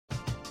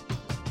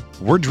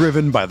We're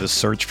driven by the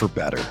search for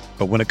better.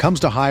 But when it comes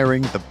to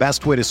hiring, the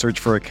best way to search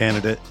for a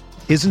candidate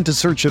isn't to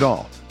search at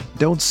all.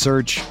 Don't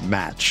search,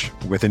 match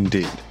with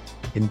Indeed.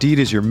 Indeed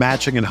is your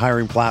matching and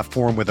hiring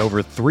platform with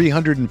over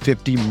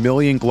 350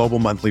 million global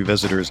monthly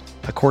visitors,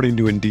 according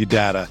to Indeed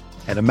data,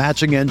 and a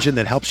matching engine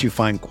that helps you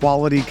find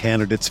quality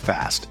candidates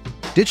fast.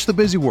 Ditch the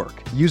busy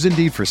work. Use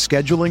Indeed for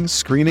scheduling,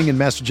 screening, and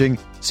messaging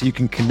so you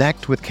can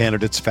connect with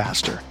candidates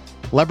faster.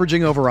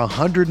 Leveraging over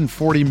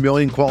 140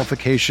 million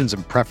qualifications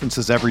and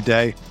preferences every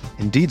day,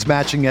 Indeed's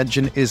matching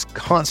engine is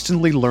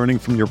constantly learning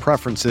from your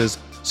preferences,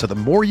 so the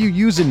more you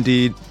use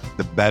Indeed,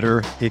 the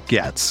better it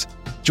gets.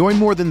 Join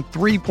more than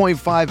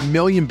 3.5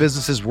 million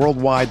businesses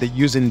worldwide that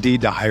use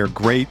Indeed to hire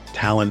great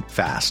talent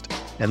fast.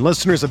 And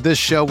listeners of this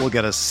show will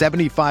get a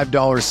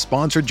 $75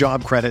 sponsored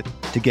job credit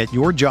to get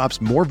your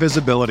jobs more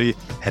visibility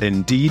at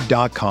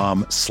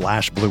Indeed.com/Blue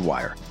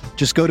Wire.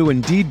 Just go to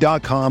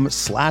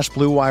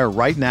Indeed.com/Blue Wire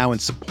right now and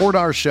support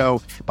our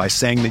show by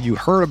saying that you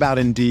heard about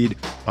Indeed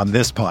on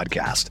this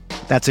podcast.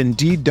 That's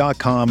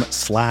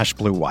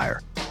Indeed.com/Blue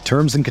Wire.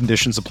 Terms and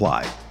conditions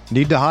apply.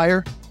 Need to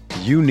hire?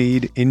 You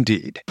need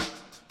Indeed.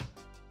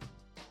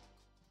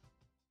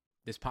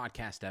 This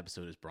podcast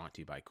episode is brought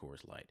to you by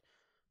Coors Light.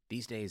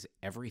 These days,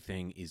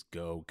 everything is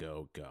go,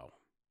 go, go.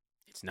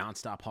 It's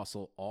nonstop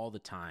hustle all the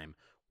time.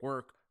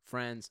 Work,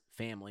 friends,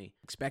 family,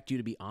 expect you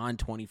to be on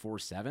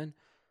 24/7.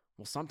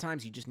 Well,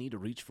 sometimes you just need to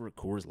reach for a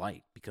Coors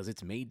Light because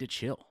it's made to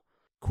chill.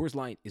 Coors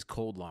Light is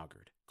cold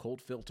lagered,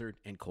 cold filtered,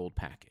 and cold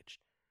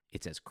packaged.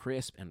 It's as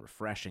crisp and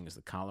refreshing as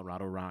the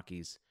Colorado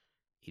Rockies.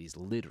 It is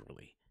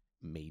literally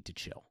made to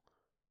chill.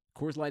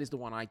 Coors Light is the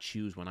one I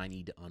choose when I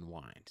need to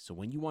unwind. So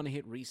when you want to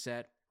hit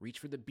reset, reach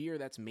for the beer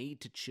that's made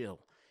to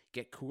chill.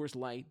 Get Coors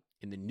Light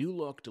in the new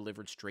look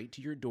delivered straight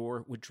to your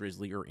door with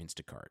Drizzly or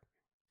Instacart.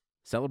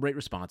 Celebrate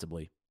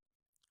responsibly.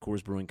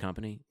 Coors Brewing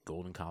Company,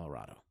 Golden,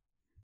 Colorado.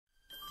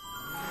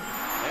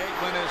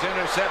 Aikman is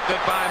intercepted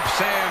by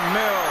Sam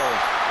Mills.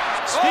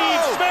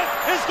 Steve Smith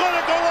is going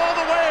to go all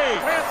the way.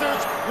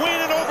 Panthers win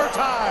in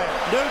overtime.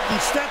 Newton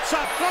steps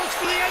up, throws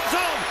for the end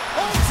zone.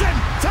 Olsen,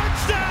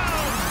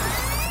 touchdown!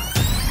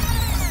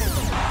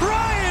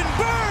 Brian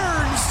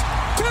Burns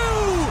to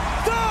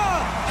the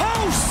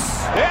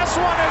house. This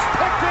one is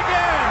picked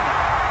again.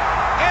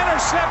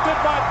 Intercepted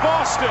by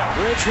Boston.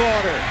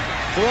 Bridgewater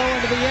throw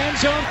into the end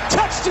zone.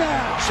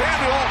 Touchdown.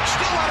 Samuel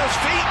still on his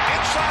feet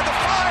inside the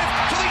 5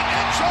 to the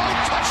end zone.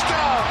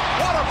 Touchdown.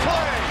 What a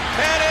play.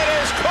 And it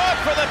is caught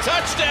for the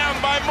touchdown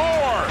by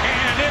Moore.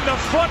 And in the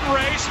foot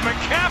race,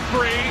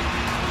 McCaffrey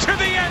to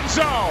the end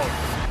zone.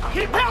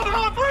 Keep pounding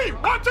on 3.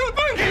 1, 2,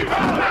 3. Keep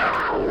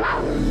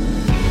pounding.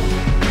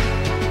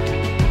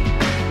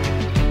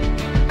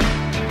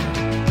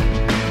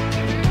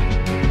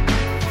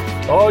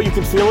 Oh, you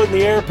can feel it in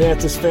the air,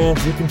 Panthers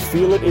fans. You can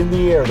feel it in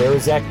the air. There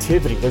is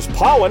activity. There's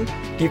pollen.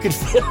 You can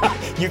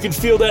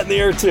feel that in the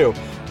air too.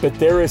 But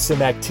there is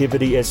some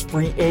activity as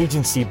free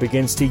agency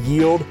begins to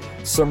yield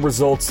some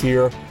results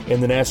here in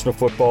the National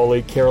Football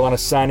League. Carolina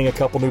signing a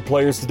couple new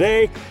players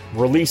today,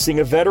 releasing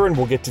a veteran.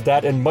 We'll get to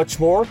that and much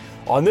more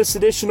on this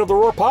edition of the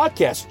Roar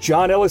Podcast.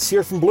 John Ellis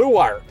here from Blue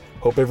Wire.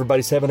 Hope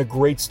everybody's having a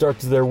great start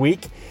to their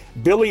week.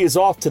 Billy is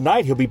off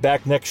tonight. He'll be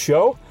back next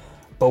show.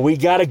 But we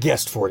got a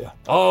guest for you.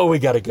 Oh, we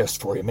got a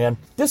guest for you, man.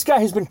 This guy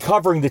has been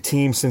covering the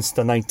team since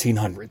the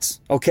 1900s,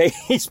 okay?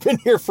 He's been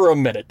here for a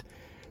minute.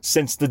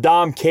 Since the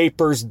Dom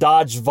Capers,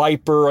 Dodge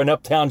Viper, and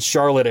Uptown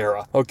Charlotte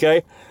era,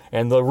 okay?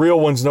 And the real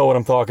ones know what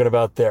I'm talking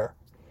about there.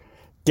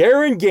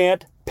 Darin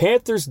Gantt,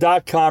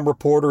 Panthers.com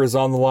reporter, is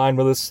on the line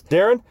with us.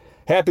 Darin,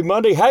 happy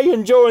Monday. How you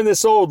enjoying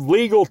this old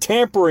legal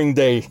tampering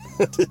day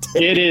today?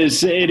 It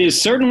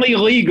is certainly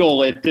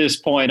legal at this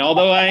point,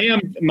 although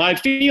my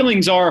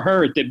feelings are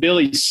hurt that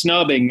Billy's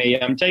snubbing me.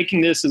 I'm taking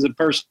this as a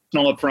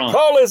personal affront.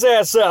 Call his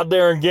ass out,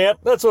 Darin Gantt.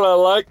 That's what I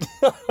like.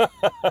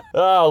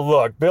 Oh,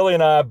 look, Billy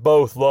and I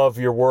both love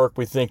your work.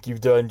 We think you've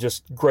done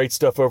just great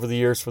stuff over the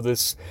years for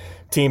this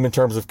team in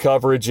terms of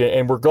coverage,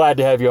 and we're glad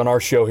to have you on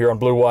our show here on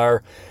Blue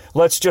Wire.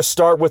 Let's just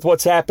start with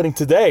what's happening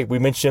today. We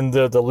mentioned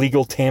the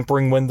legal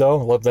tampering window.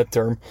 I love that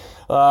term.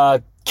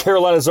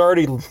 Carolina's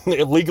already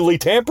legally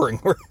tampering.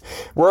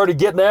 We're already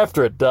getting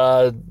after it.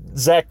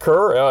 Zach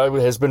Kerr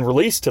has been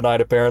released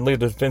tonight, apparently,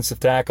 the defensive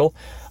tackle.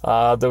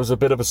 There was a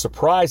bit of a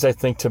surprise, I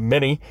think, to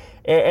many.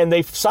 And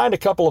they've signed a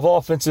couple of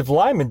offensive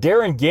linemen.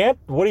 Darin Gantt,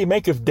 what do you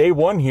make of day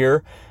one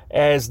here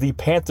as the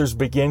Panthers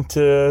begin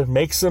to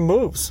make some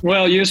moves?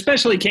 Well, you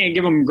especially can't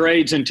give them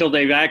grades until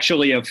they've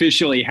actually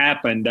officially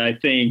happened, I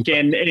think.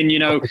 And you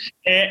know,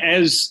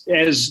 as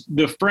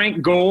the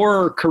Frank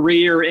Gore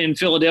career in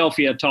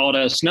Philadelphia taught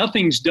us,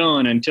 nothing's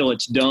done until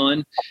it's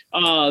done.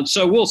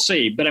 So we'll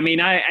see. But, I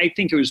mean, I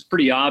think it was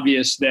pretty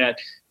obvious that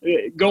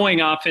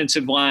going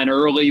offensive line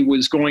early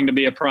was going to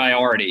be a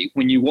priority.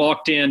 When you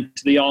walked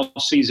into the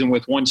offseason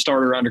with one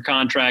starter under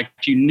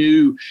contract, you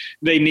knew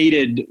they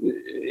needed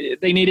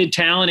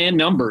talent and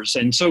numbers.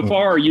 And so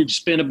far, you'd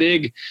spent a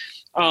big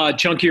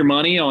chunkier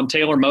money on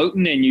Taylor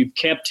Moton, and you've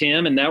kept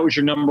him, and that was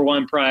your number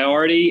one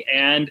priority.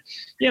 And,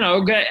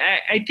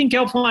 I think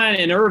Elflein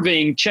and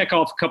Irving check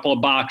off a couple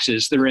of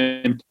boxes that are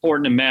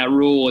important to Matt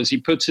Rule as he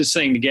puts this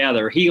thing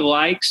together. He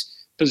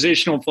likes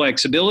positional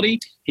flexibility.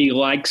 He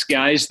likes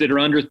guys that are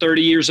under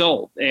 30 years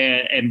old,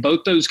 and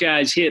both those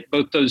guys hit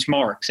both those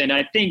marks. And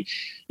I think,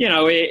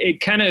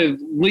 it kind of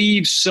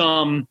leaves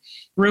some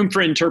room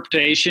for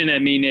interpretation. I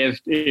mean,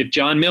 if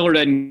John Miller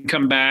doesn't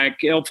come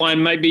back,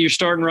 Elflein might be your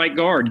starting right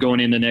guard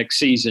going into next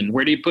season.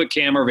 Where do you put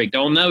Cam Irving?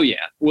 Don't know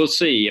yet. We'll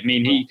see. I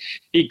mean,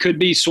 he could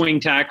be swing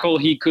tackle.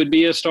 He could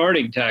be a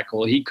starting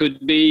tackle. He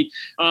could be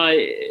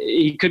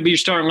your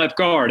starting left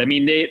guard. I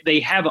mean, they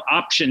have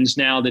options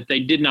now that they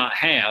did not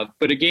have.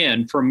 But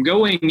again, from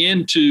going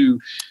into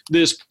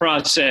this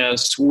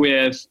process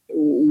with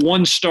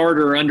one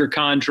starter under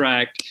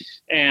contract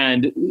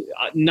and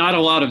not a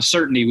lot of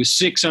certainty, with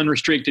 6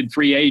 unrestricted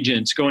free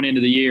agents going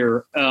into the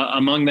year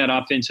among that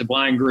offensive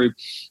line group,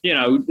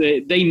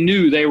 they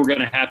knew they were going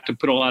to have to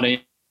put a lot of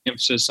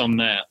emphasis on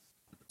that.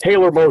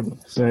 Taylor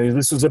Moton.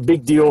 This was a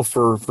big deal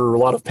for a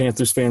lot of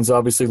Panthers fans,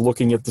 obviously,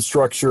 looking at the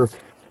structure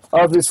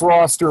of this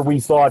roster. We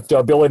thought,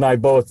 Billy and I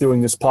both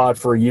doing this pod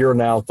for a year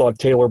now, thought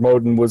Taylor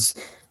Moton was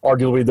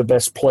arguably the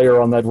best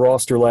player on that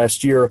roster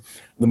last year,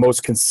 the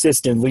most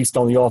consistent, at least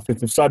on the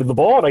offensive side of the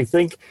ball. And I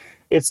think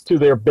it's to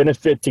their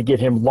benefit to get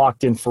him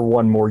locked in for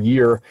one more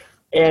year.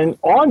 And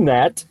on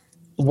that,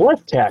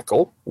 left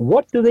tackle,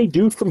 what do they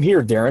do from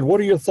here, Darin?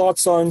 What are your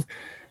thoughts on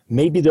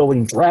maybe they'll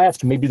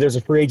draft? Maybe there's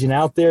a free agent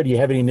out there. Do you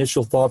have any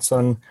initial thoughts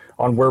on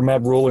where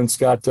Matt Rule and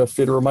Scott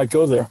Fitterer might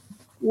go there?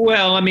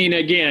 Well, I mean,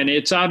 again,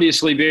 it's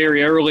obviously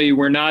very early.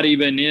 We're not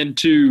even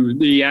into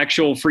the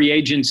actual free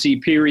agency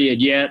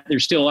period yet.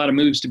 There's still a lot of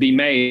moves to be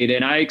made,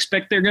 and I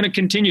expect they're going to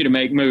continue to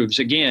make moves.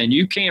 Again,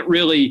 you can't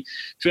really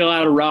fill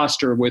out a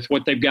roster with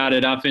what they've got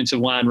at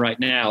offensive line right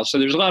now, so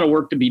there's a lot of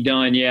work to be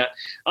done yet.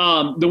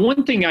 The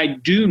one thing I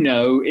do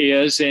know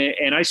is,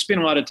 and I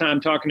spent a lot of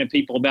time talking to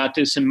people about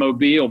this in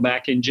Mobile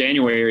back in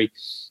January,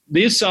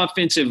 this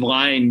offensive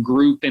line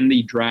group in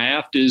the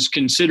draft is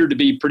considered to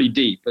be pretty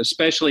deep,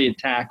 especially at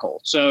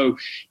tackle. So,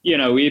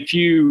 if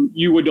you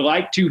would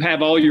like to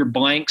have all your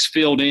blanks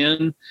filled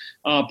in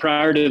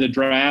prior to the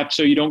draft,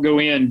 so you don't go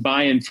in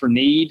buying for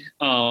need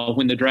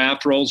when the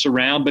draft rolls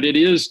around. But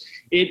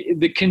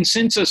the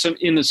consensus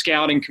in the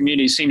scouting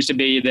community seems to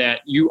be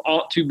that you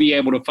ought to be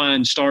able to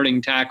find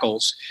starting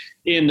tackles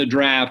in the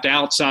draft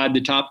outside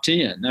the top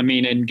 10. I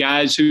mean, and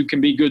guys who can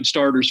be good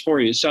starters for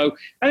you. So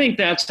I think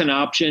that's an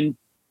option.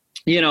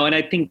 And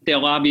I think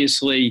they'll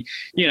obviously,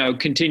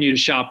 continue to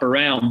shop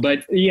around. But,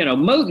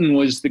 Moton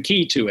was the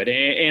key to it.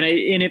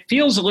 And it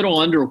feels a little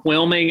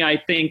underwhelming, I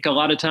think, a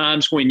lot of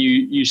times when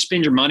you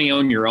spend your money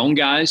on your own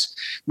guys,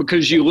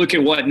 because you look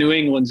at what New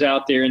England's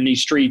out there in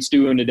these streets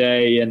doing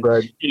today. And,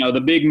 right. The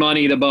big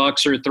money the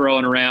Bucs are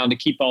throwing around to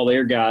keep all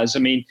their guys. I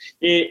mean,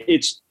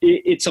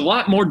 it's a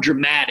lot more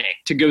dramatic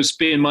to go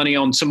spend money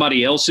on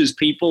somebody else's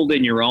people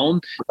than your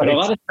own. But a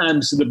lot of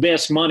times the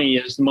best money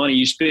is the money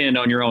you spend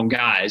on your own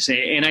guys.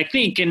 And I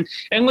think, and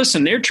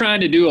listen, they're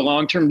trying to do a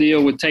long-term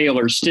deal with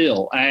Taylor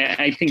still.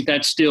 I think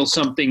that's still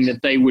something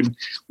that they would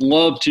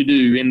love to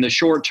do in the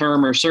short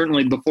term, or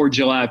certainly before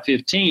July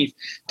 15th,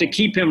 to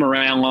keep him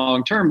around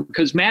long-term,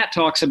 because Matt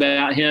talks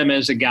about him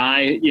as a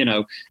guy,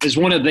 as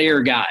one of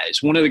their guys,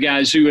 one of the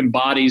guys who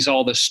embodies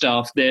all the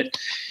stuff that,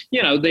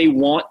 they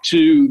want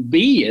to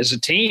be as a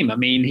team. I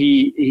mean,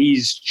 he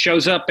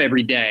shows up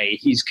every day.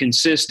 He's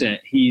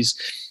consistent. He's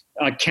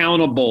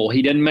accountable.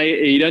 He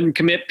doesn't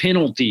commit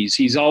penalties.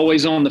 He's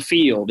always on the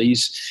field.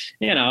 He's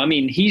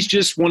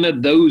just one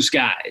of those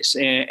guys,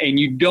 and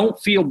you don't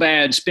feel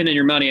bad spending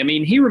your money. I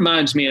mean, he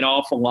reminds me an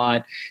awful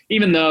lot,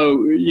 even though,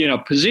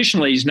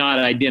 positionally he's not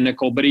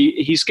identical, but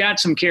he's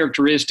got some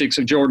characteristics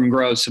of Jordan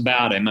Gross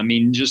about him. I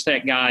mean, just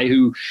that guy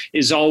who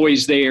is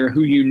always there,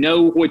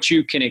 who what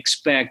you can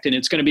expect, and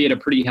it's going to be at a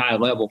pretty high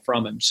level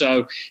from him.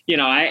 So,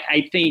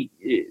 I think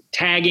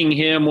tagging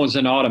him was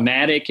an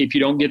automatic if you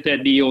don't get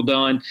that deal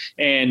done.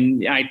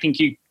 And I think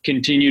you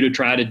continue to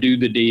try to do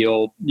the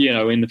deal,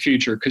 in the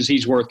future, because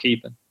he's worth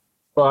keeping.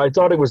 I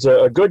thought it was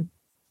a good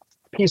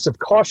piece of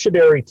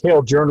cautionary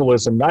tale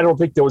journalism. I don't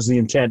think that was the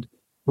intent.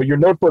 But your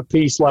notebook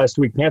piece last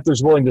week,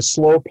 Panthers willing to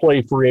slow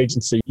play free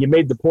agency. You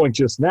made the point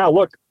just now.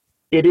 Look,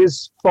 it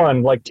is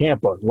fun, like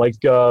Tampa, like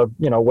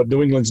what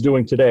New England's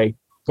doing today,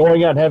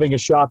 going out and having a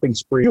shopping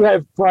spree. You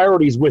have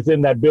priorities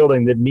within that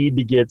building that need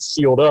to get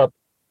sealed up.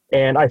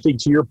 And I think,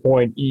 to your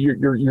point,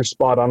 you're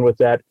spot on with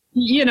that.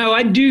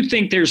 I do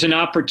think there's an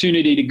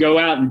opportunity to go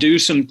out and do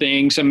some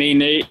things. I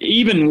mean,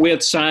 even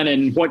with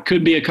signing what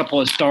could be a couple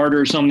of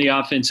starters on the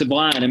offensive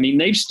line, I mean,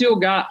 they've still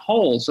got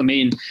holes. I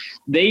mean,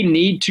 they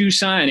need to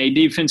sign a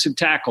defensive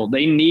tackle.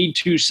 They need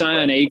to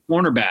sign a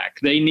cornerback.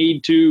 They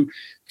need to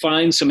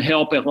find some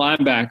help at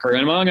linebacker,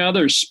 and among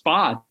other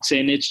spots.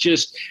 And it's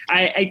just,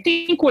 I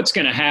think what's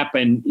going to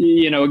happen,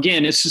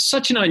 again, it's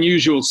such an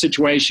unusual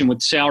situation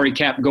with salary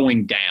cap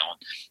going down.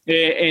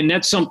 And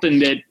that's something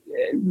that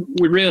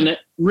we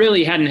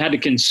really hadn't had to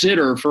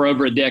consider for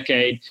over a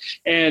decade,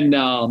 and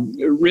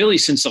really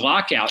since the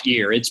lockout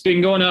year. It's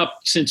been going up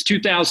since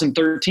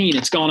 2013.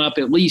 It's gone up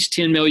at least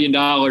 $10 million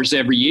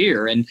every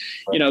year. And,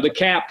 the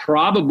cap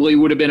probably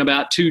would have been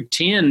about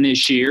 210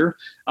 this year,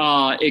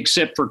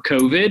 except for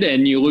COVID,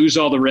 and you lose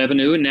all the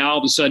revenue, and now all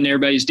of a sudden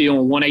everybody's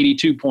dealing with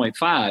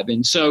 182.5.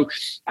 And so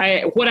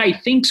what I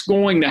think's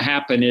going to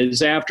happen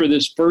is after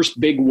this first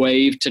big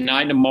wave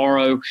tonight and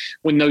tomorrow,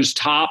 when those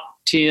top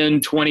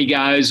 10, 20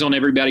 guys on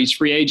everybody's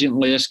free agent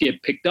list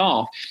get picked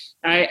off,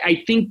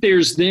 I think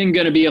there's then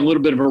going to be a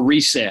little bit of a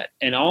reset.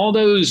 And all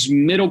those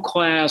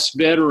middle-class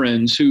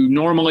veterans who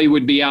normally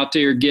would be out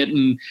there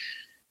getting,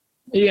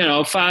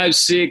 $5,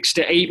 $6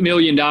 to $8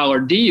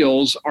 million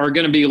deals are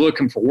going to be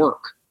looking for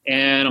work.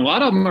 And a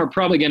lot of them are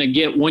probably going to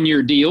get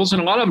one-year deals,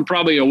 and a lot of them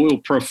probably will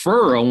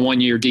prefer a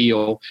one-year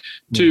deal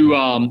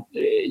to,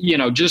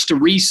 just to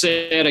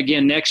reset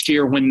again next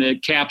year when the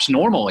cap's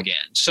normal again.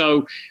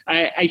 So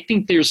I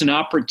think there's an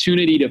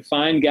opportunity to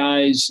find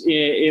guys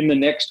in the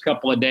next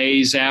couple of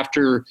days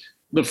after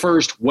the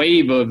first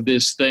wave of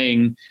this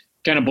thing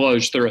kind of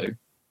blows through.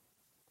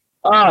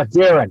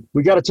 Darin,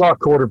 we got to talk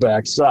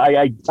quarterbacks.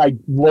 I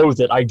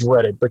loathe it. I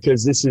dread it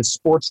because this is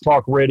sports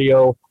talk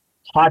radio,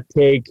 hot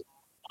take,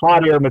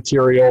 hot air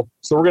material.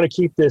 So we're going to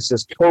keep this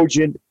as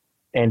cogent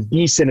and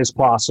decent as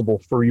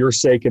possible for your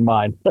sake and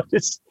mine.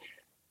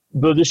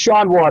 The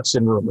Deshaun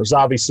Watson rumors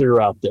obviously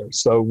are out there.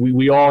 So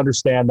we all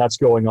understand that's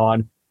going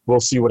on. We'll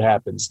see what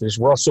happens. There's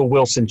Russell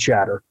Wilson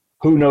chatter.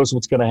 Who knows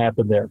what's going to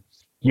happen there?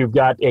 You've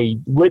got a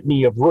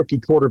litany of rookie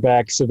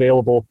quarterbacks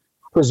available,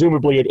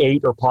 presumably at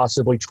 8 or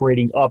possibly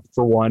trading up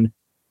for one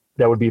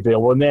that would be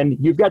available. And then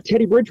you've got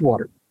Teddy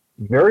Bridgewater,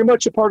 very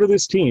much a part of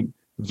this team.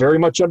 Very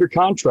much under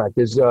contract.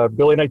 As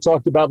Billy and I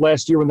talked about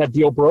last year when that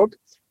deal broke,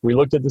 we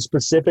looked at the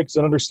specifics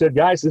and understood,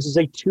 guys, this is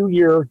a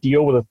 2-year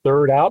deal with a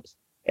third out,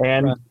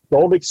 and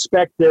don't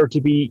expect there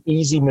to be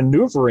easy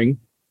maneuvering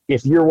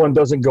if year one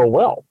doesn't go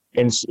well.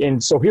 And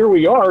so here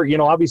we are.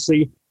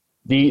 Obviously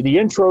the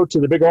intro to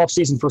the big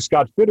offseason for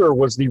Scott Fitter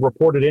was the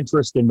reported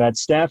interest in Matt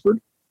Stafford.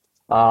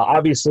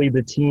 Obviously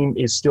the team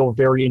is still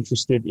very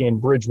interested in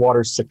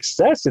Bridgewater's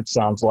success, it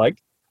sounds like.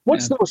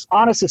 What's the most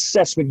honest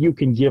assessment you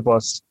can give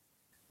us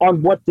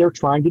on what they're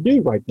trying to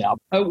do right now?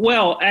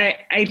 Well,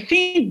 I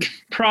think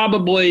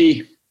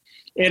probably,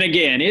 and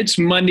again, it's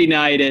Monday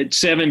night at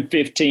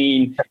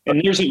 7:15,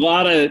 and there's a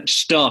lot of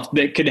stuff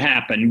that could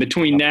happen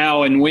between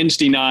now and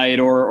Wednesday night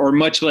or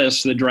much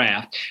less the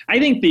draft. I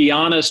think the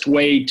honest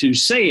way to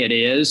say it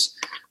is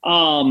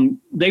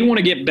they want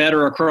to get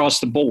better across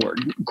the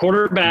board.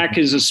 Quarterback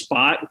is a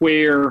spot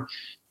where,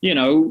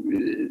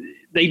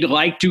 they'd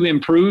like to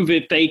improve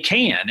if they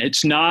can.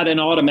 It's not an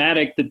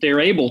automatic that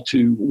they're able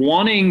to.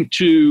 Wanting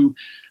to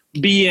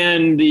be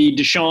in the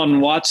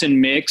Deshaun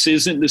Watson mix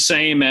isn't the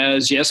same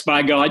as, yes,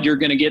 by God, you're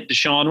going to get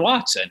Deshaun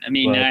Watson. I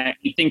mean, right.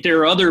 I think there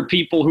are other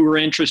people who are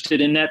interested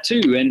in that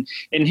too. And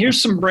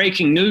here's some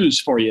breaking news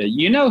for you.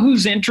 You know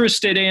who's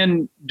interested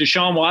in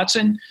Deshaun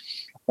Watson?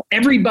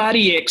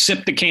 Everybody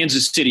except the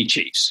Kansas City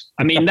Chiefs.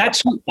 I mean,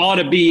 that's who ought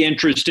to be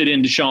interested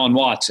in Deshaun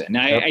Watson.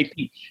 I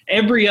think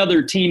every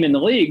other team in the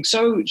league.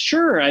 So,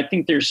 sure, I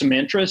think there's some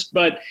interest.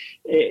 But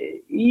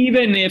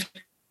even if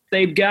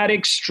they've got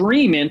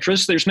extreme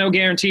interest, there's no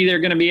guarantee they're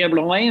going to be able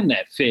to land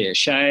that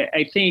fish.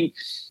 I think,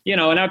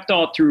 and I've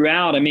thought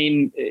throughout,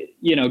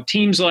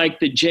 teams like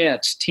the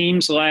Jets,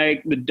 teams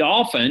like the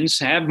Dolphins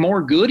have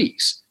more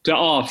goodies to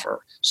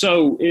offer.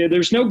 So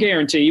there's no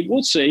guarantee.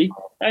 We'll see.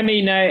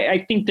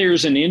 I think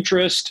there's an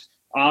interest,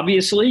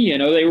 obviously.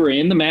 They were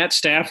in the Matt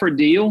Stafford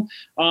deal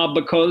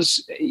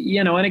because,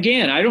 and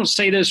again, I don't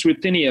say this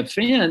with any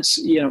offense.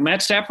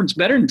 Matt Stafford's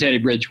better than Teddy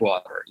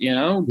Bridgewater.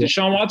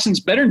 Deshaun Watson's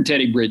better than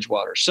Teddy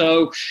Bridgewater.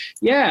 So,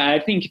 yeah, I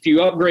think if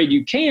you upgrade,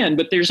 you can.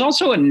 But there's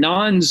also a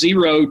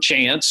non-zero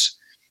chance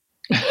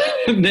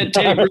that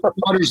Teddy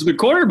Bridgewater's the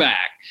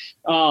quarterback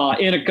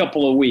in a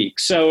couple of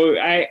weeks. So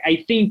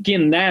I think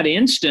in that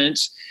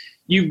instance,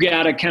 you've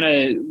got to kind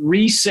of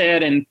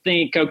reset and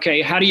think,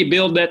 okay, how do you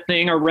build that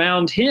thing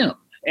around him?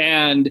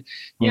 And,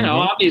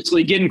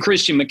 obviously getting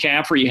Christian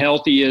McCaffrey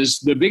healthy is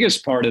the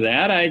biggest part of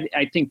that.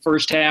 I think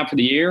first half of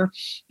the year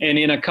and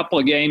in a couple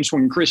of games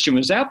when Christian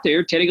was out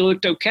there, Teddy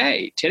looked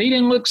okay. Teddy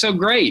didn't look so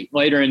great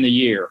later in the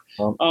year.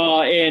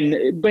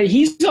 But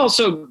he's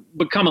also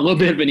become a little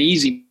bit of an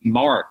easy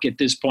mark at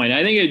this point.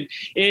 I think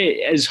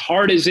as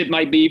hard as it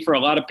might be for a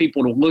lot of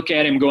people to look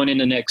at him going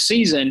into next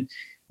season,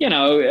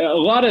 a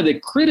lot of the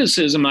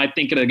criticism, I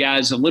think, of the guy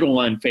is a little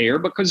unfair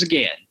because,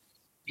 again,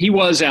 he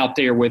was out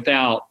there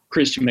without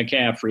Christian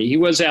McCaffrey. He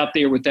was out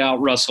there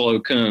without Russell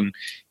Okung,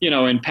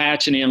 and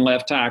patching in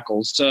left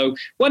tackles. So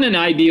wasn't an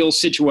ideal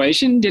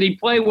situation. Did he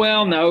play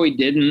well? No, he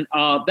didn't.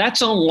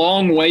 That's a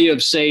long way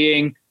of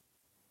saying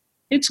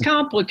it's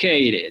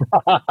complicated.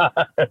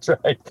 That's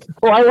right.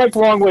 Well, I like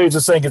long ways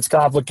of saying it's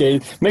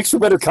complicated. Makes for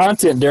better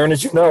content, Darin.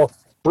 As you know,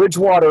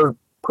 Bridgewater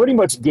pretty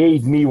much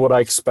gave me what I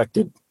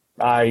expected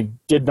I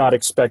did not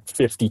expect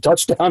 50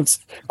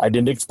 touchdowns. I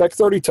didn't expect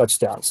 30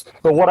 touchdowns.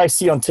 But what I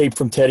see on tape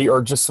from Teddy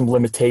are just some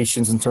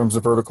limitations in terms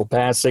of vertical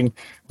passing,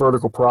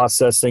 vertical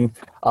processing.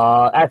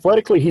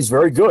 Athletically, he's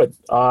very good.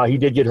 He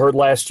did get hurt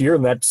last year,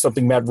 and that's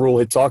something Matt Rule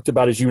had talked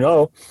about, as you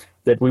know,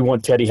 that we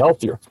want Teddy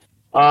healthier.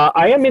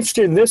 I am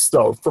interested in this,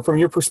 though, from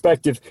your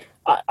perspective.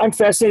 I'm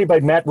fascinated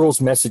by Matt Rule's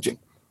messaging.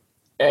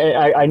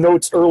 I know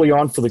it's early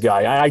on for the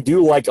guy. I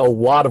do like a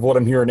lot of what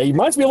I'm hearing. He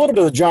reminds me a little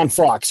bit of John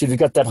Fox. He's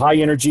got that high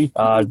energy. He's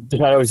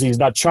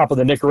not chomping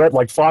the Nicorette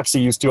like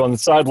Foxy used to on the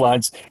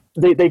sidelines.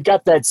 They've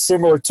got that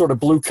similar sort of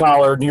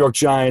blue-collar New York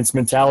Giants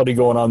mentality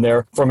going on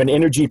there. From an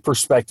energy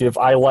perspective,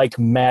 I like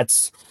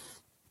Matt's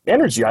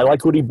energy. I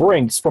like what he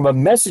brings. From a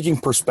messaging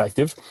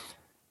perspective,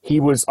 he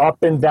was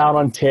up and down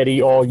on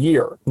Teddy all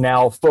year.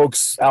 Now,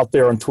 folks out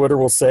there on Twitter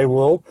will say,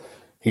 well,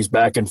 he's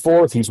back and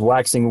forth. He's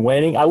waxing and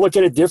waning. I look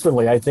at it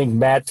differently. I think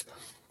Matt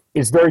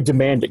is very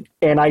demanding.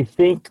 And I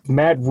think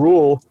Matt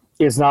Rule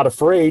is not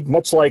afraid,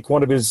 much like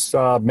one of his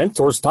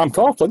mentors, Tom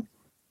Coughlin,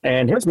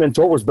 and his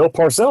mentor was Bill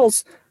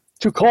Parcells,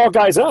 to call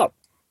guys out.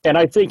 And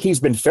I think he's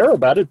been fair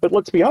about it. But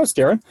let's be honest,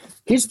 Darin,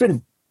 he's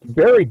been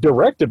very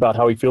direct about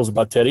how he feels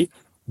about Teddy,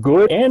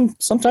 good and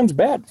sometimes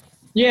bad.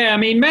 Yeah, I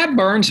mean, Matt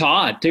Burns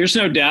hot. There's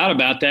no doubt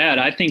about that.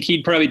 I think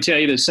he'd probably tell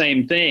you the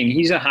same thing.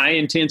 He's a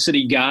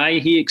high-intensity guy.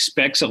 He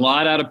expects a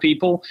lot out of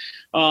people,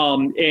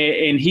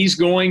 and he's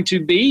going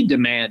to be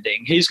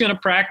demanding. He's going to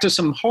practice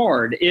them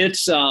hard.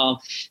 It's, the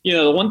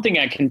one thing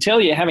I can tell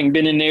you, having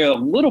been in there a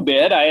little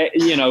bit,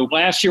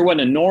 last year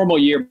wasn't a normal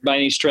year by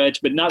any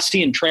stretch, but not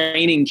seeing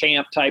training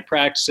camp-type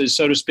practices,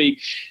 so to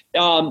speak.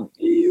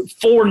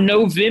 For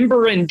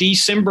November and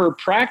December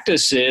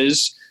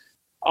practices,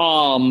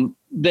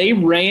 they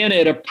ran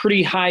at a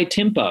pretty high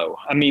tempo.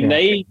 I mean,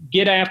 They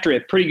get after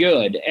it pretty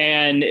good.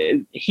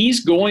 And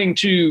he's going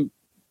to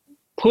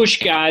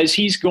push guys.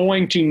 He's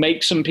going to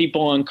make some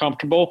people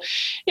uncomfortable.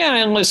 Yeah,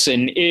 and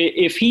listen,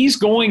 if he's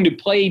going to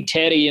play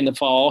Teddy in the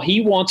fall, he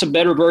wants a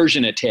better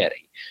version of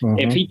Teddy. Mm-hmm.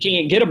 If he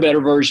can't get a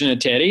better version of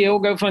Teddy, he'll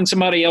go find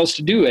somebody else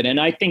to do it. And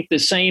I think the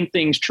same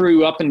thing's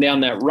true up and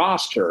down that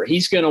roster.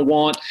 He's going to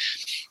want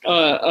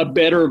a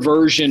better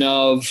version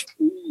of,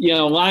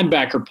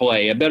 linebacker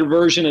play, a better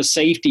version of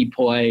safety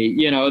play.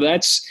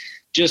 That's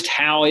just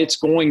how it's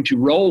going to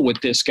roll with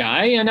this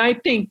guy. And I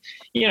think,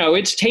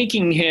 it's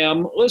taking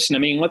him, listen, I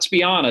mean, let's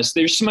be honest,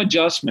 there's some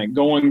adjustment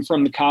going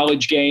from the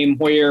college game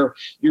where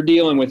you're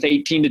dealing with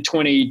 18 to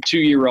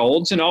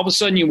 22-year-olds, and all of a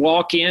sudden you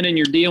walk in and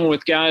you're dealing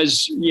with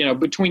guys,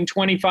 between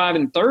 25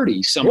 and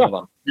 30, some of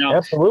them. Now,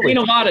 absolutely.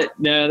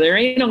 There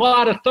ain't a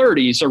lot of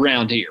 30s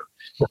around here.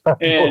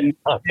 And,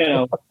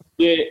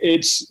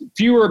 it's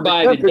fewer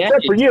by the day.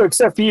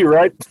 Except for you,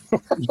 right?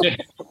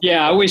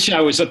 Yeah, I wish I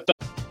was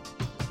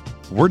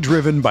We're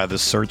driven by the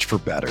search for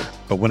better.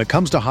 But when it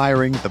comes to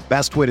hiring, the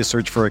best way to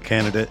search for a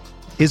candidate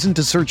isn't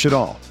to search at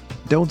all.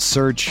 Don't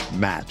search,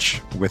 match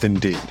with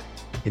Indeed.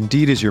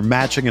 Indeed is your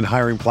matching and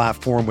hiring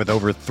platform with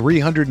over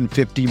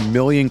 350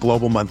 million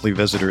global monthly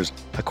visitors,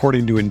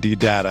 according to Indeed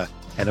data,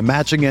 and a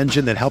matching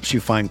engine that helps you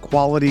find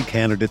quality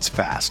candidates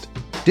fast.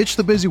 Ditch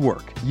the busy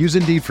work. Use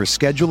Indeed for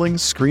scheduling,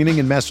 screening,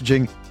 and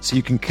messaging so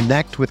you can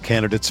connect with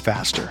candidates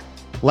faster.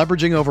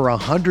 Leveraging over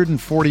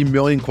 140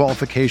 million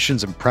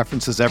qualifications and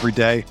preferences every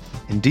day,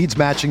 Indeed's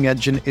matching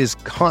engine is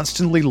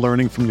constantly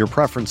learning from your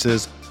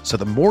preferences, so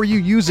the more you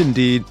use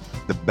Indeed,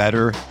 the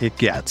better it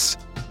gets.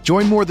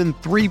 Join more than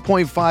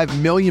 3.5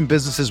 million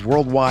businesses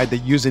worldwide that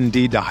use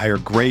Indeed to hire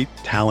great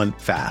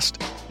talent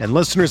fast. And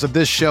listeners of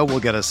this show will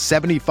get a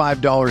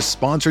 $75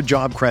 sponsored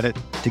job credit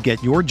to get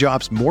your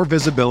jobs more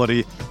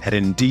visibility at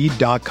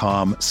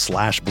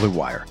Indeed.com/Blue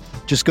Wire.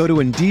 Just go to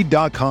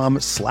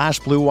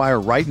Indeed.com/Blue Wire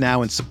right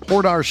now and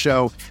support our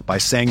show by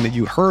saying that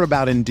you heard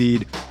about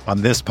Indeed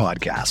on this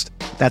podcast.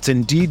 That's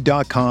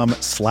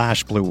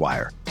Indeed.com/Blue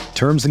Wire.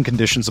 Terms and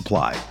conditions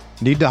apply.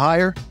 Need to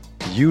hire?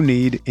 You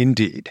need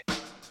Indeed.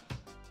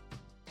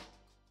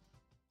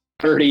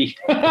 30.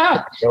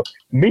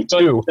 Me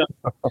too.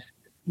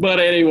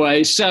 But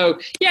anyway, so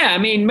yeah, I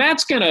mean,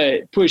 Matt's going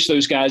to push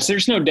those guys.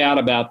 There's no doubt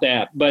about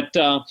that. But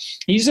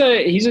he's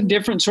a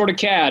different sort of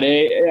cat.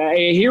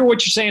 I hear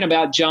what you're saying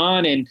about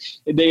John, and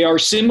they are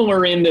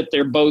similar in that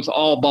they're both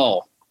all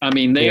ball. I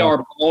mean, they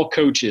are ball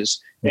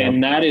coaches,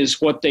 and that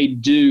is what they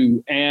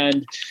do.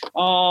 And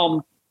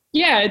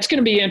it's going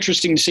to be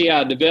interesting to see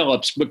how it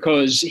develops,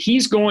 because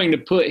he's going to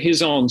put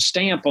his own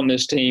stamp on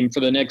this team for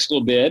the next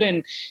little bit.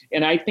 And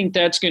I think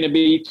that's going to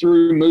be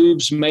through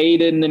moves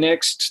made in the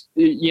next,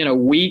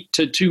 week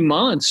to 2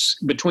 months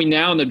between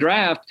now and the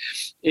draft.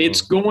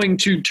 It's going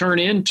to turn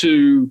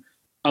into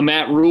a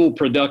Matt Rule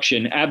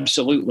production,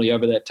 absolutely,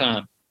 over that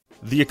time.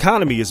 The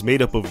economy is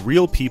made up of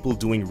real people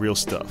doing real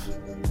stuff,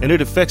 and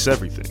it affects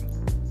everything,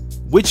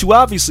 which you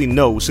obviously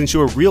know since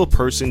you're a real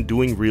person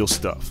doing real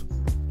stuff.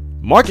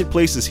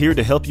 Marketplace is here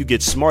to help you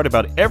get smart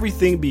about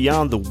everything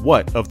beyond the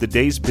what of the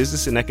day's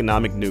business and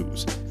economic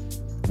news.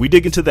 We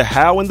dig into the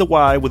how and the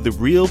why with the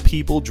real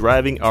people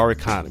driving our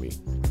economy.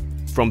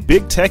 From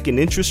big tech and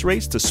interest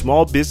rates to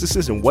small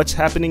businesses and what's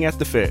happening at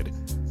the Fed.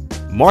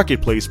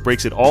 Marketplace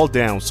breaks it all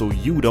down so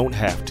you don't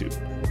have to.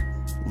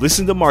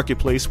 Listen to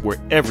Marketplace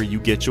wherever you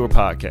get your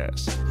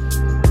podcasts.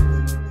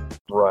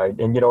 Right.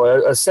 And, a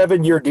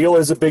 7-year deal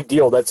is a big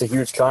deal. That's a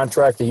huge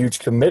contract, a huge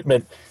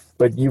commitment.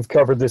 But you've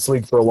covered this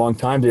league for a long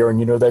time there,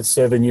 and that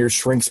 7 years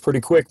shrinks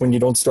pretty quick when you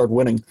don't start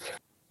winning.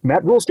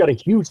 Matt Rule's got a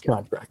huge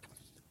contract.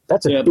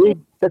 That's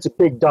a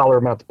big dollar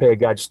amount to pay a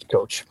guy just to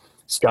coach.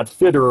 Scott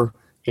Fitterer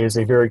is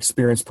a very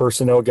experienced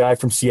personnel guy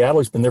from Seattle.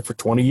 He's been there for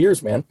 20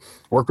 years, man.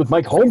 Worked with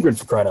Mike Holmgren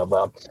for crying out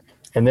loud.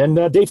 And then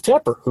Dave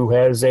Tepper, who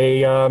has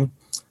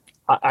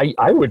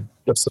I would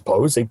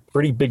suppose, a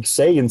pretty big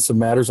say in some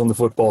matters on the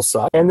football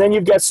side. And then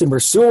you've got Simmer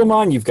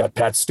Suleiman, you've got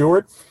Pat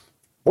Stewart.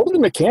 What are the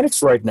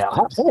mechanics right now?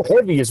 How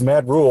heavy is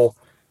Matt Rule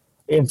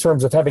in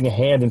terms of having a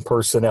hand in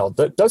personnel?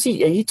 Does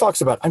he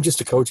talks about, I'm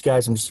just a coach,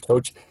 guys, I'm just a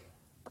coach.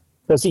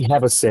 Does he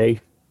have a say,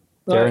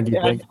 Darin, do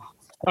you think?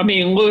 I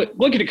mean,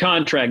 look at the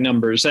contract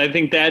numbers. I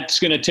think that's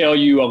going to tell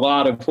you a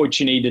lot of what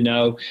you need to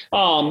know.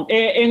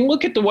 And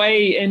look at the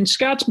way, and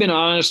Scott's been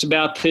honest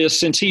about this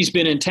since he's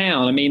been in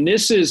town. I mean,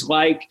 this is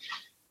like,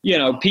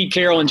 Pete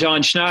Carroll and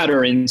John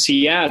Schneider in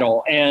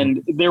Seattle.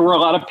 And there were a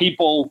lot of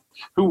people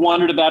who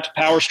wondered about the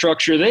power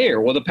structure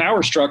there. Well, the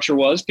power structure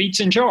was Pete's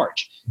in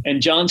charge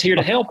and John's here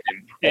to help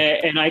him.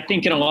 And I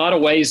think in a lot of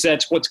ways,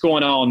 that's what's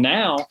going on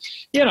now.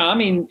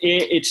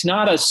 It's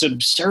not a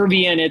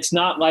subservient, it's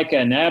not like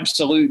an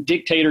absolute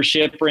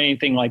dictatorship or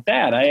anything like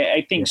that.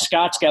 I think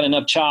Scott's got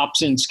enough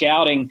chops in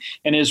scouting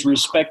and is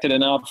respected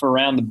enough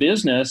around the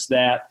business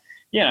that,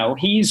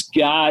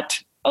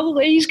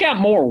 he's got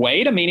more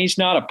weight. I mean, he's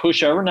not a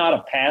pushover, not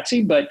a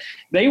patsy, but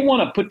they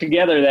want to put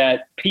together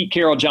that Pete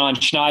Carroll, John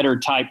Schneider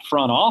type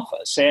front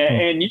office.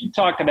 And you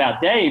talked about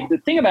Dave. The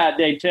thing about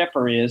Dave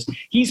Tepper is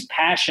he's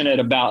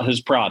passionate about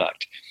his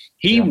product.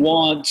 He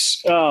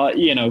wants,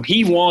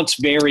 he wants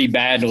very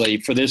badly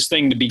for this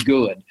thing to be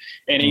good,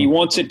 and he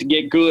wants it to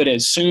get good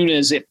as soon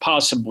as it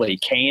possibly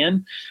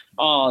can.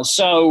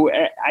 So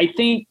I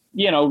think,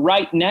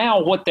 right now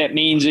what that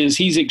means is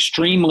he's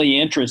extremely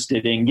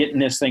interested in getting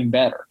this thing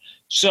better.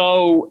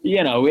 So,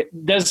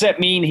 does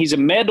that mean he's a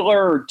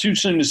meddler or too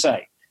soon to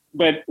say?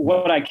 But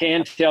what I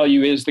can tell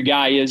you is the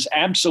guy is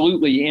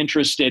absolutely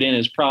interested in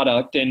his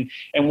product and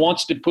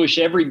wants to push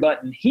every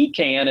button he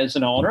can as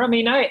an owner. I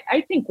mean, I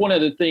think one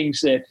of the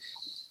things that,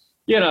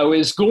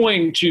 is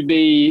going to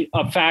be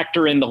a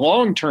factor in the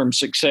long-term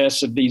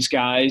success of these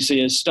guys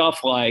is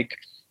stuff like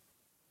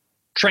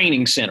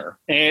training center.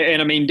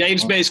 And I mean,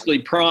 Dave's basically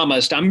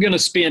promised, I'm going to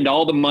spend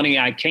all the money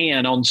I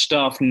can on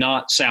stuff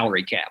not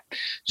salary cap.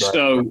 Right.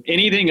 So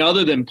anything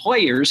other than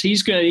players,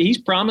 he's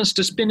promised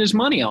to spend his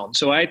money on.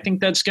 So I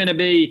think that's going to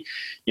be,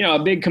 a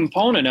big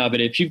component of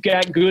it. If you've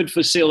got good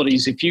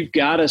facilities, if you've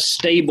got a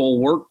stable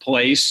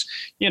workplace,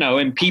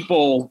 and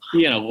people,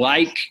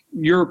 like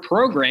your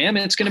program,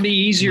 it's going to be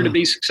easier to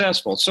be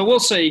successful. So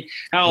we'll see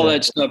how all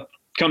that stuff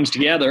comes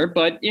together.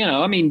 But,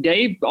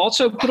 Dave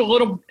also put a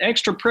little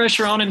extra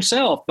pressure on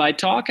himself by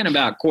talking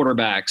about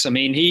quarterbacks. I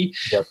mean, he,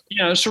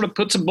 sort of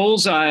puts a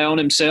bullseye on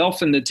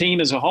himself and the team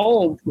as a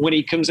whole when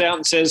he comes out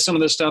and says some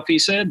of the stuff he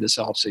said this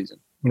offseason.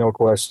 No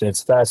question.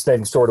 It's a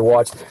fascinating story to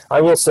watch.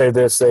 I will say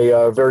this, they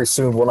very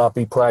soon will not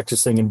be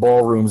practicing in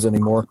ballrooms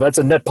anymore. That's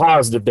a net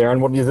positive, Darin.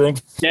 What do you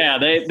think? Yeah,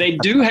 they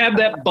do have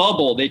that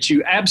bubble that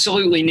you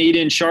absolutely need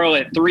in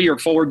Charlotte 3 or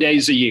 4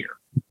 days a year.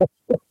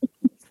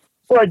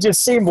 Well, it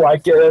just seemed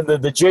like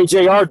the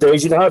JJR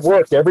days, I've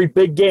worked every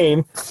big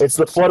game. It's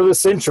the flood of the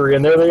century,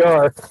 and there they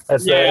are at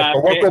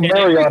the local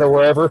Marriott or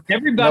wherever.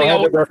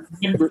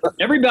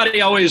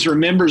 Everybody always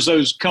remembers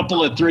those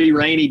couple of 3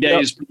 rainy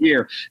days per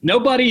year.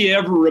 Nobody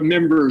ever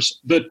remembers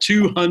the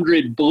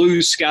 200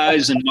 blue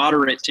skies and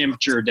moderate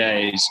temperature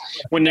days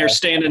when they're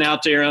standing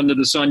out there under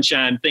the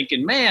sunshine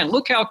thinking, man,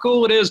 look how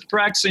cool it is to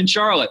practice in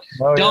Charlotte.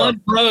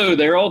 Don Bro,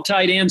 their old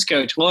tight ends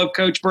coach, love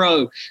Coach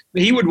Bro.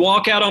 He would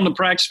walk out on the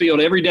practice field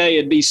every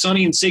day. It'd be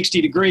sunny and 60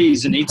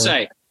 degrees, and he'd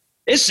say,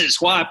 this is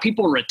why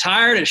people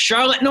retire to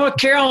Charlotte, North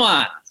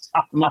Carolina.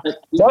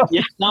 There's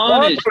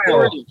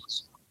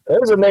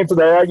a name for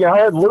that. I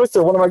had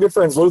Luther, one of my good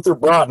friends, Luther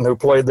Broughton, who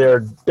played there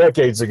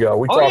decades ago.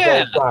 We talked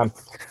all the time.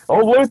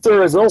 Old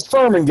Luther is an old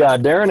Furman guy,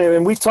 Darin,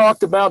 and we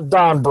talked about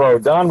Don Bro.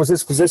 Don was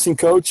his position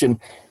coach, and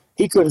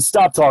he couldn't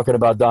stop talking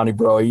about Donnie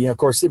Bro. Of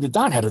course,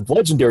 Don had a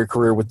legendary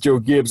career with Joe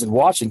Gibbs in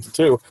Washington,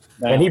 too.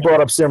 And he brought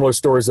up similar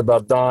stories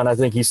about Don. I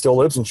think he still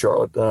lives in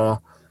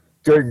Charlotte.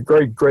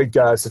 Great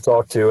guys to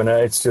talk to. And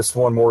it's just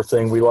one more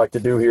thing we like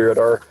to do here at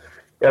our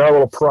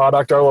little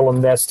product, our little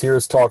nest here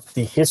is talk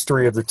the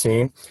history of the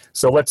team.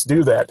 So let's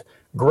do that.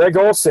 Greg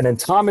Olsen and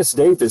Thomas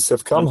Davis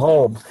have come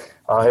home,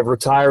 have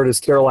retired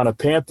as Carolina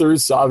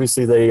Panthers.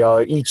 Obviously,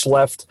 they each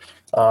left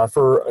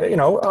for,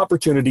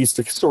 opportunities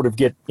to sort of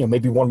get,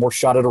 maybe one more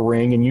shot at a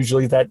ring. And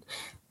usually that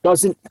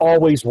doesn't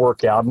always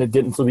work out, and it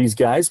didn't for these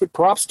guys. But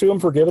props to them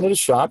for giving it a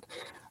shot.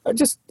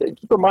 Just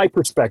from my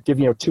perspective,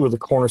 2 of the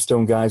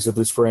cornerstone guys of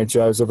this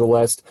franchise over the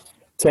last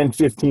 10,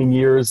 15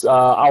 years.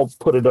 I'll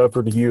put it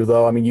over to you,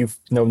 though. I mean, you've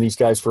known these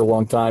guys for a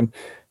long time.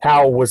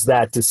 How was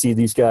that to see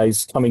these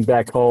guys coming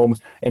back home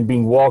and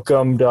being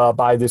welcomed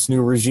by this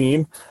new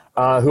regime?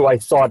 who I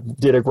thought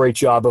did a great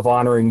job of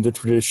honoring the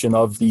tradition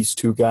of these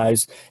two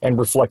guys and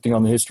reflecting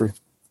on the history.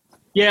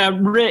 Yeah,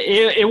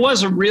 it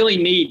was a really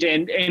neat,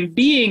 and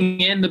being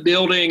in the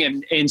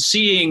building and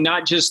seeing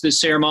not just the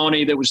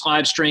ceremony that was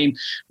live streamed,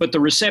 but the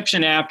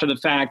reception after the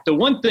fact. The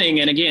one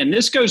thing, and again,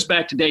 this goes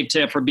back to Dave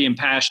Tepper being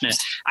passionate.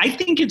 I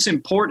think it's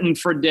important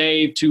for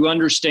Dave to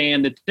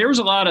understand that there was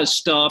a lot of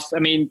stuff. I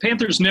mean,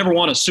 Panthers never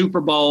won a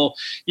Super Bowl,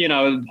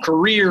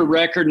 career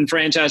record in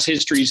franchise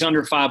history is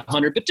under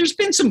 500, but there's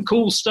been some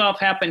cool stuff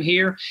happen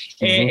here.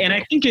 And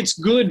I think it's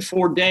good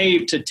for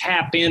Dave to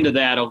tap into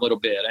that a little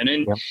bit. And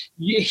then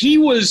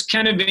he was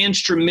kind of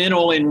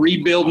instrumental in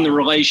rebuilding the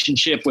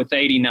relationship with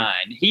 89.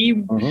 He,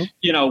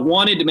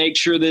 wanted to make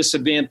sure this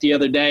event the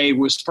other day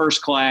was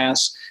first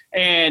class,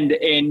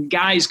 and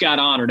guys got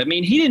honored. I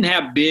mean, he didn't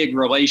have big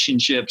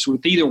relationships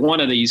with either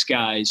one of these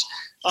guys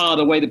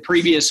the way the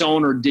previous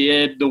owner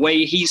did, the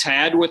way he's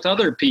had with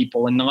other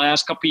people in the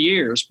last couple of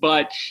years.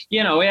 But,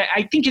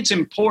 I think it's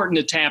important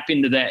to tap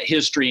into that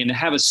history and to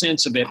have a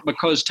sense of it,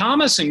 because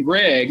Thomas and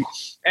Greg,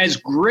 as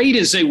great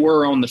as they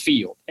were on the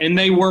field, and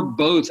they were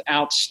both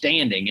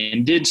outstanding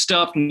and did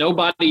stuff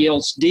nobody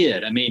else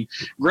did. I mean,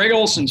 Greg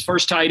Olson's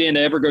first tight end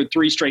to ever go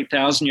 3 straight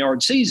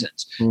 1,000-yard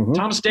seasons.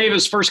 Thomas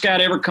Davis, first guy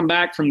to ever come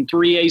back from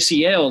 3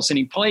 ACLs, and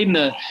he played in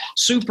the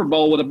Super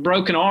Bowl with a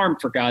broken arm,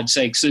 for God's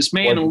sakes. This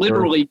man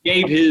literally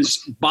gave his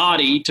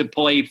body to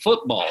play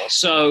football.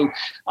 So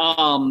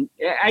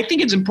I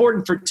think it's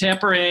important for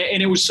Tepper,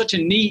 and it was such a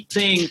neat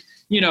thing,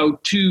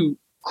 to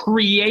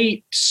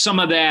create some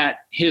of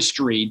that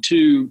history,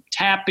 to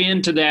tap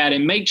into that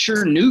and make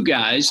sure new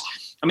guys.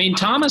 I mean,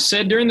 Thomas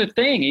said during the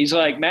thing, he's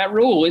like, Matt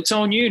Rule, it's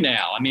on you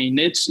now. I mean,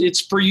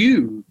 it's for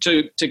you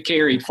to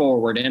carry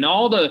forward. And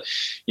all the,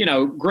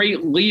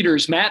 great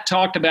leaders, Matt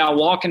talked about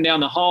walking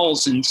down the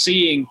halls and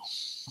seeing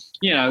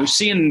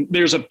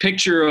there's a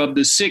picture of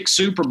the 6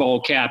 Super Bowl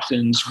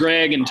captains,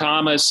 Greg and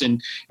Thomas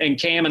and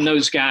Cam and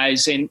those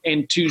guys,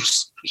 and to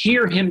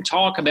hear him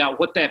talk about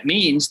what that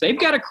means, they've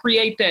got to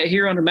create that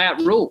here under Matt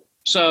Rule.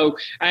 So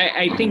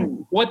I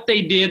think what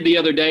they did the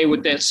other day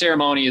with that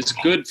ceremony is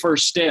a good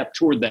first step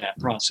toward that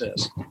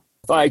process.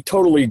 I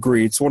totally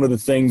agree. It's one of the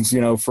things,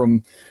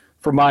 from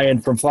my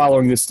end, from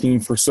following this team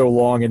for so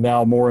long and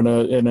now more in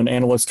an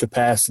analyst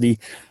capacity.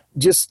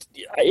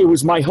 It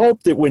was my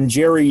hope that when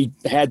Jerry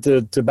had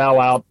to bow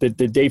out, that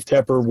Dave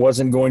Tepper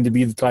wasn't going to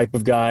be the type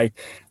of guy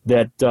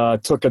that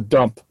took a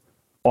dump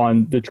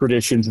on the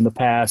traditions in the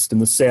past and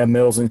the Sam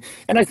Mills. And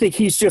I think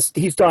he's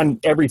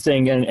done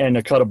everything and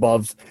a cut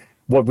above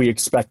what we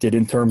expected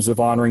in terms of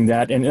honoring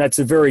that. And that's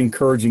a very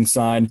encouraging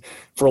sign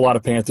for a lot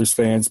of Panthers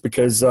fans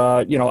because,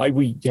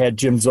 we had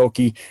Jim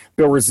Zolke,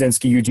 Bill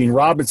Rosinski, Eugene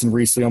Robinson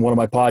recently on one of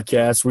my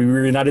podcasts. We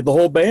reunited the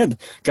whole band,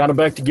 got them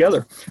back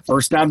together.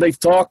 First time they've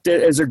talked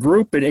as a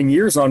group in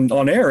years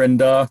on air.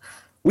 And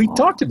we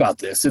talked about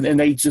this, and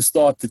they just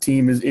thought the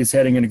team is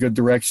heading in a good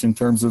direction in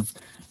terms of,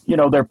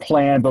 their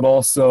plan, but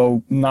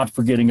also not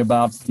forgetting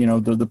about,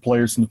 the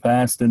players in the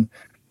past. And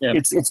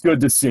it's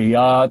good to see.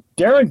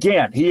 Darin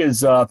Gantt, he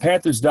is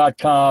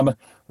Panthers.com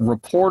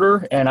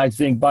reporter, and I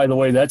think, by the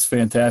way, that's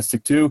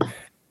fantastic too.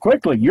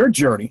 Quickly, your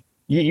journey.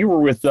 You were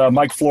with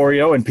Mike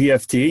Florio and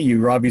PFT.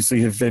 You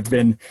obviously have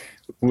been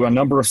a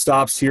number of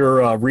stops here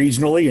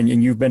regionally,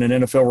 and you've been an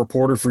NFL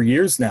reporter for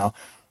years now.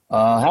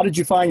 How did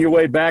you find your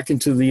way back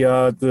into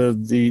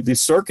the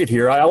circuit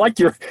here? I like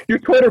your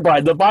Twitter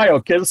bio.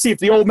 Okay, let's see if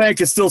the old man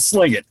can still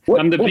sling it.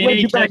 I'm the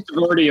Vinny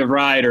Testaverde of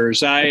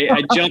riders. I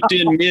jumped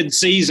in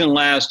mid-season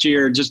last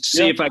year just to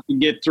see if I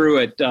could get through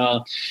it.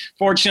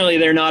 Fortunately,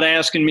 they're not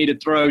asking me to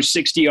throw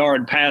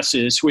 60-yard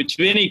passes, which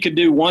Vinny could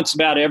do once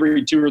about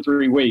every 2 or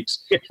 3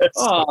 weeks. Yes.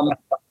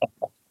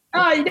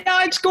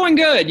 It's going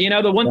good.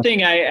 The one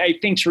thing I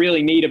think's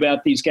really neat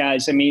about these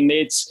guys,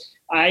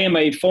 I am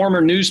a former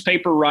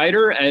newspaper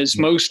writer, as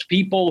most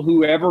people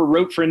who ever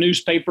wrote for a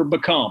newspaper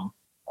become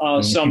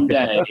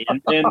someday.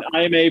 And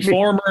I'm a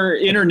former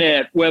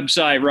internet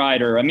website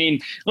writer.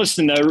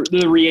 Listen,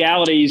 the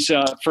realities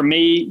for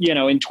me,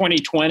 in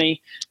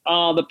 2020,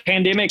 the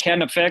pandemic had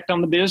an effect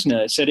on the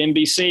business at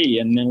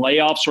NBC, and then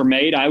layoffs were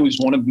made. I was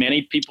one of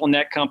many people in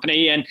that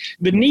company. And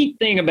the neat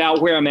thing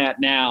about where I'm at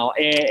now,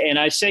 and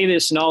I say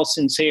this in all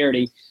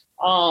sincerity,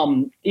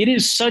 it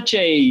is such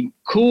a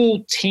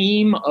cool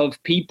team of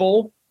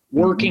people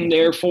working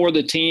there for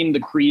the team, the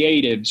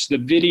creatives, the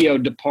video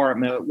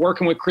department,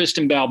 working with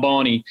Kristen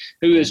Balboni,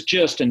 who is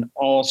just an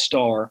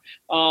all-star.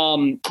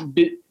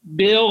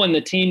 Bill and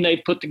the team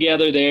they've put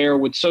together there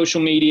with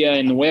social media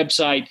and the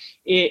website,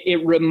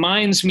 it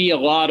reminds me a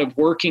lot of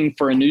working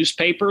for a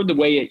newspaper the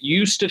way it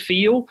used to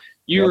feel.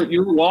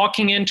 You're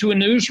walking into a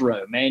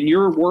newsroom and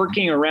you're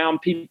working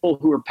around people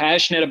who are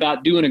passionate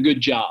about doing a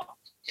good job.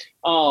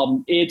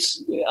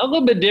 It's a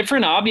little bit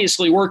different,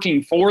 obviously,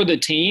 working for the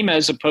team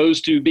as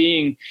opposed to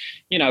being,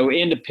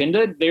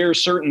 independent. There are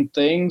certain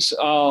things,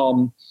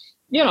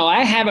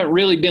 I haven't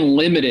really been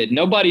limited.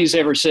 Nobody's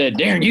ever said,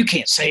 Darin, you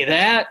can't say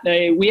that.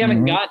 We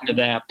haven't gotten to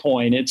that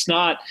point. It's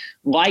not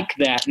like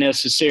that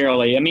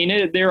necessarily. I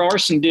mean, there are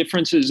some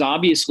differences,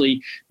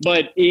 obviously,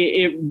 but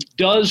it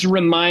does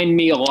remind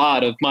me a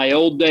lot of my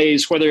old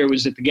days, whether it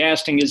was at the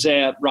Gaston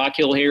Gazette, Rock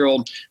Hill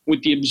Herald,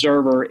 with the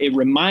Observer. It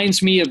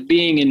reminds me of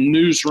being in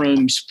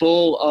newsrooms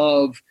full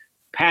of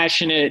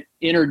passionate,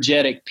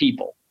 energetic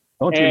people.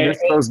 Don't you miss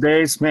those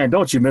days? Man,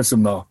 don't you miss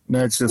them, though?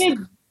 Man, it's just...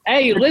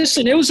 Hey,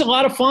 listen, it was a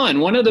lot of fun.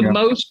 One of the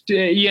most,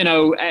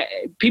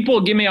 people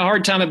give me a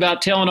hard time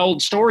about telling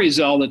old stories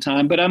all the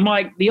time, but I'm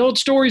like, the old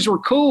stories were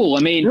cool.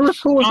 I mean, they were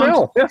cool as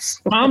hell. Yes.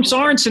 Tom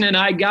Sorensen and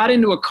I got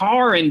into a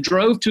car and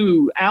drove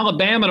to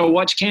Alabama to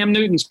watch Cam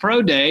Newton's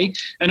pro day.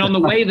 And on the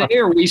way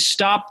there, we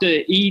stopped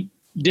to eat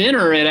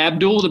dinner at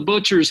Abdul the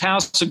Butcher's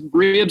House of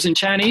Ribs and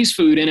Chinese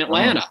food in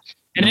Atlanta.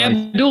 And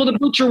Abdul the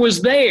Butcher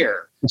was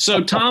there.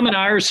 So Tom and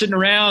I are sitting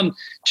around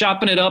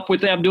chopping it up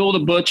with Abdul the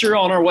Butcher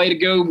on our way to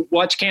go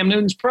watch Cam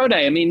Newton's pro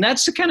day. I mean,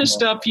 that's the kind of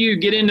stuff you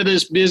get into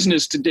this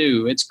business to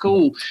do. It's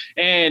cool.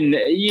 And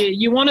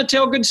you want to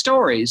tell good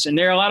stories. And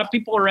there are a lot of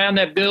people around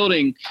that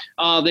building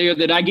there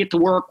that I get to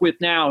work with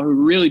now who are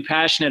really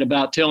passionate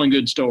about telling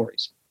good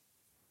stories.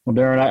 Well,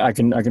 Darin, I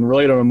can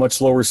relate on a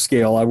much lower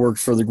scale. I worked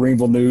for the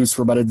Greenville News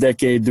for about a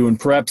decade doing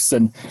preps,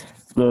 and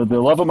the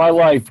love of my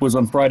life was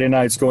on Friday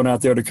nights going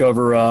out there to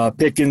cover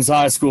Pickens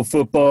High School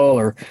football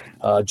or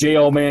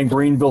J.O. Man,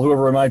 Greenville,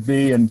 whoever it might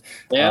be. And,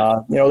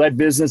 that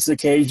business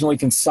occasionally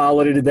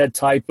consolidated that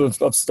type of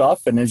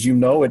stuff. And as you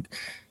know,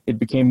 it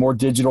became more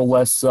digital,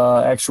 less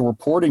actual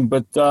reporting.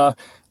 But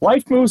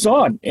life moves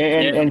on,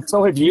 and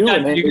so have you.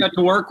 You got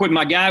to work with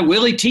my guy,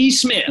 Willie T.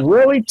 Smith.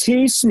 Willie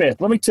T.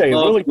 Smith. Let me tell you,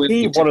 Willie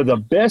T., one of the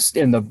best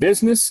in the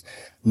business.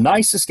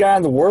 Nicest guy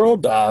in the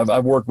world.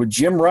 I've worked with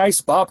Jim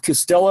Rice, Bob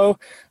Costello,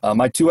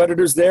 my two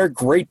editors there,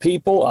 great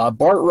people.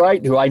 Bart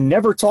Wright, who I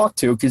never talked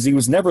to because he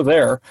was never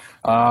there.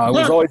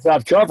 Was always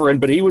out covering,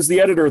 but he was the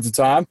editor at the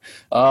time.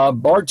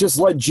 Bart just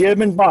let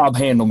Jim and Bob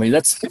handle me.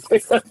 That's the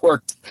way that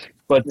worked.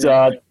 But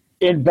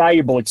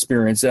invaluable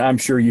experience. I'm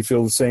sure you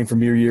feel the same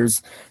from your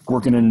years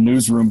working in a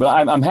newsroom.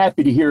 But I'm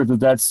happy to hear that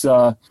that's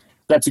a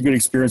good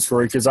experience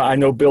for you, because I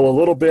know Bill a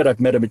little bit.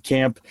 I've met him at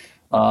camp.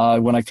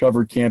 When I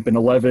covered camp in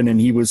 11, and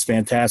he was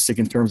fantastic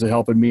in terms of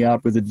helping me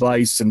out with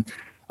advice. And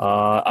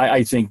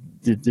I think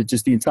that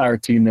just the entire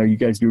team there, you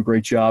guys do a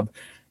great job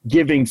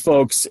giving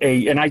folks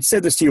and I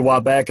said this to you a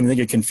while back, and I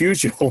think it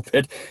confused you a little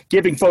bit,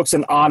 giving folks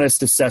an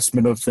honest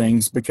assessment of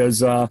things,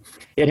 because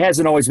it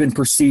hasn't always been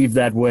perceived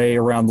that way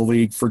around the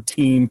league for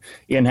team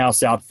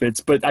in-house outfits.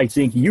 But I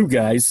think you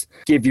guys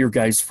give your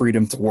guys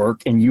freedom to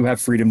work, and you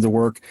have freedom to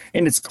work,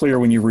 and it's clear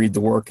when you read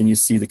the work and you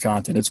see the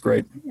content. It's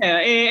great. Yeah,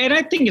 and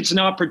I think it's an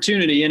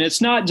opportunity, and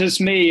it's not just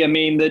me. I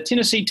mean, the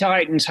Tennessee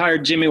Titans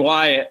hired Jimmy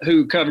Wyatt,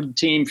 who covered the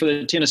team for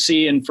the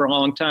Tennessean for a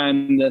long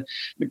time. The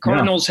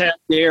Cardinals had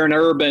Darin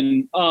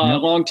Urban, a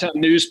longtime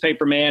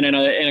newspaper man and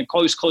a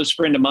close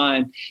friend of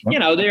mine. Yep. You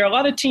know, there are a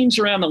lot of teams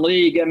around the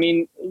league. I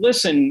mean,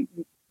 listen,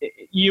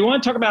 you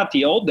want to talk about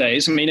the old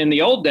days. I mean, in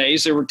the old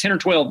days, there were 10 or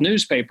 12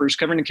 newspapers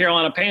covering the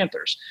Carolina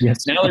Panthers.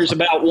 Yes. Now there's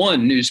about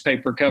one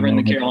newspaper covering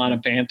the Carolina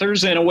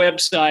Panthers and a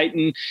website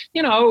and,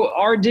 you know,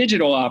 our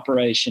digital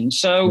operation.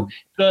 So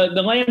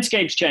the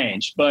landscape's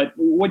changed. But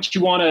what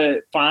you want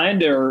to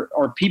find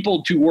are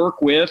people to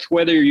work with,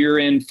 whether you're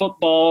in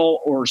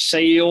football or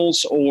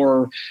sales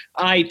or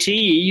IT.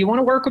 You want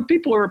to work with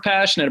people who are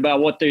passionate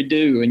about what they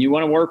do, and you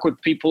want to work with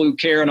people who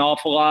care an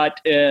awful lot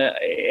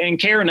and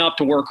care enough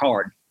to work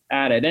hard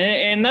at it.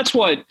 And that's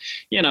what,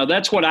 you know,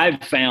 that's what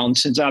I've found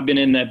since I've been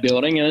in that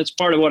building. And it's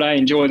part of what I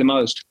enjoy the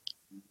most.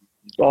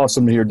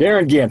 Awesome to hear.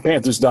 Darin Gantt,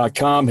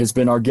 Panthers.com, has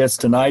been our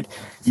guest tonight.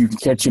 You can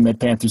catch him at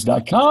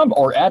Panthers.com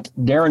or at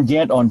Darin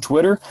Gantt on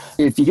Twitter.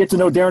 If you get to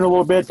know Darin a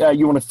little bit,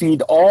 you want to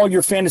feed all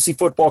your fantasy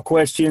football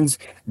questions,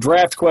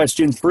 draft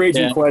questions, free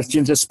agent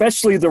questions,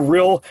 especially the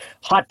real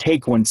hot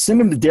take ones. Send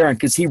them to Darin,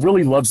 because he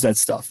really loves that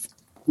stuff.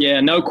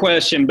 Yeah, no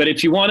question. But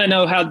if you want to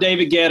know how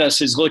David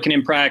Geddes is looking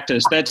in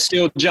practice, that's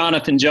still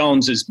Jonathan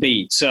Jones's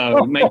beat.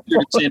 So make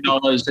sure to send all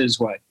those his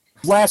way.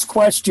 Last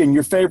question,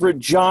 your favorite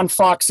John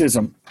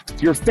Foxism.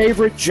 Your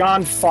favorite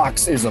John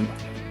Foxism.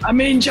 I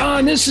mean,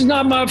 John, this is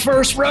not my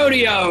first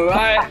rodeo.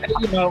 I've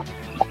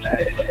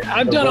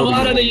done a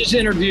lot of these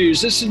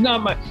interviews. This is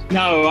not my –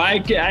 no,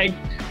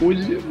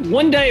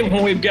 one day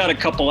when we've got a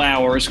couple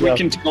hours, we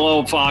can tell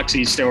old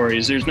Foxy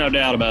stories. There's no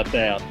doubt about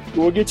that.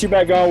 We'll get you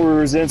back on with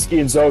Rosinski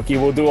and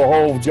Zoki. We'll do a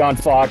whole John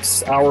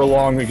Fox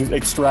hour-long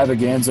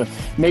extravaganza.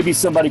 Maybe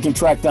somebody can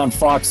track down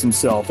Fox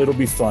himself. It'll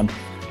be fun.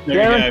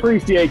 Darin,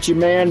 appreciate you,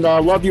 man.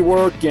 Love your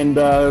work, and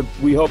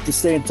we hope to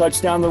stay in touch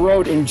down the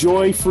road.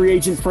 Enjoy free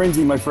agent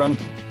frenzy, my friend.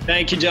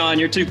 Thank you, John.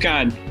 You're too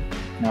kind.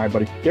 All right,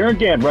 buddy. Darin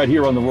Gantt right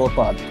here on the Roar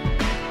Pod.